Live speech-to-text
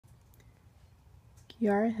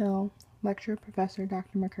Yara Hill, Lecturer Professor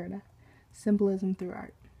Dr. McCurda, Symbolism Through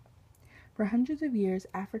Art. For hundreds of years,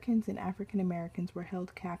 Africans and African Americans were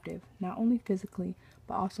held captive, not only physically,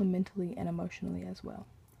 but also mentally and emotionally as well.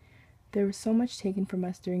 There was so much taken from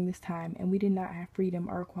us during this time, and we did not have freedom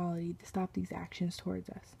or equality to stop these actions towards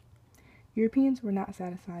us. Europeans were not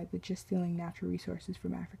satisfied with just stealing natural resources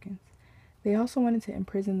from Africans. They also wanted to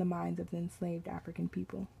imprison the minds of the enslaved African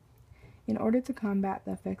people. In order to combat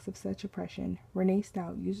the effects of such oppression, Renee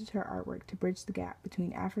Stout uses her artwork to bridge the gap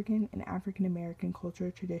between African and African American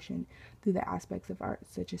cultural tradition through the aspects of art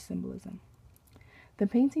such as symbolism. The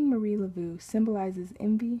painting Marie Laveau symbolizes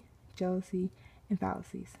envy, jealousy, and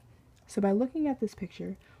fallacies. So by looking at this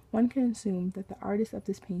picture, one can assume that the artist of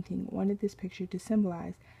this painting wanted this picture to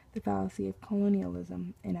symbolize the fallacy of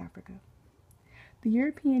colonialism in Africa. The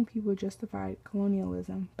European people justified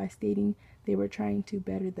colonialism by stating they were trying to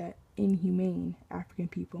better the inhumane African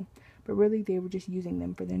people, but really they were just using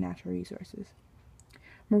them for their natural resources.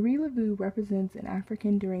 Marie Laveau represents an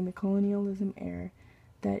African during the colonialism era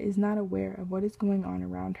that is not aware of what is going on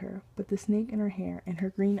around her, but the snake in her hair and her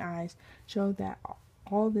green eyes show that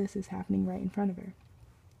all this is happening right in front of her.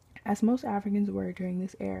 As most Africans were during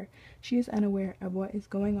this era, she is unaware of what is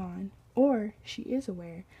going on, or she is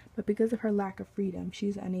aware, but because of her lack of freedom, she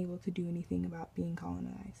is unable to do anything about being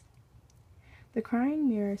colonized. The crying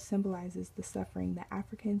mirror symbolizes the suffering that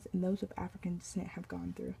Africans and those of African descent have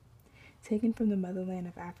gone through. Taken from the motherland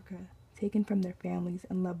of Africa, taken from their families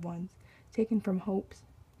and loved ones, taken from hopes,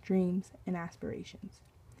 dreams, and aspirations.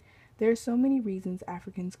 There are so many reasons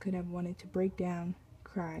Africans could have wanted to break down,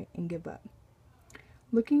 cry, and give up.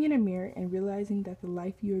 Looking in a mirror and realizing that the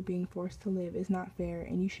life you are being forced to live is not fair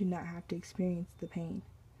and you should not have to experience the pain.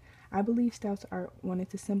 I believe Stout's art wanted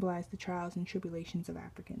to symbolize the trials and tribulations of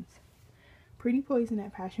Africans. Pretty Poison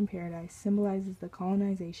at Passion Paradise symbolizes the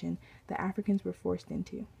colonization that Africans were forced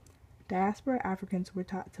into. Diaspora Africans were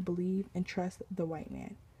taught to believe and trust the white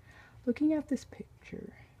man. Looking at this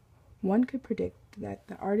picture, one could predict that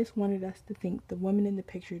the artist wanted us to think the woman in the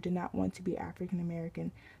picture did not want to be African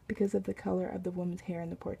American because of the color of the woman's hair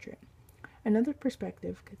in the portrait. Another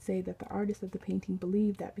perspective could say that the artist of the painting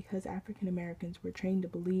believed that because African Americans were trained to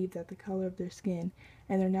believe that the color of their skin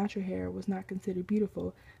and their natural hair was not considered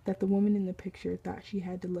beautiful, that the woman in the picture thought she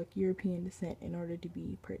had to look European descent in order to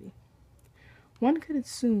be pretty. One could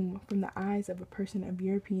assume from the eyes of a person of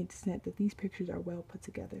European descent that these pictures are well put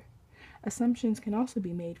together. Assumptions can also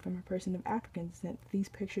be made from a person of African descent that these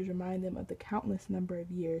pictures remind them of the countless number of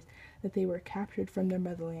years that they were captured from their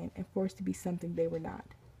motherland and forced to be something they were not.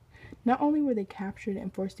 Not only were they captured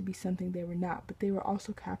and forced to be something they were not, but they were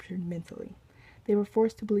also captured mentally. They were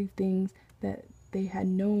forced to believe things that they had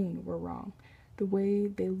known were wrong. The way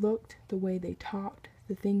they looked, the way they talked,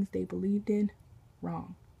 the things they believed in,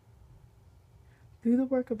 wrong. Through the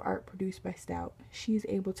work of art produced by Stout, she is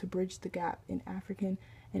able to bridge the gap in African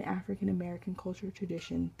and African American cultural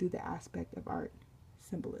tradition through the aspect of art,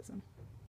 symbolism.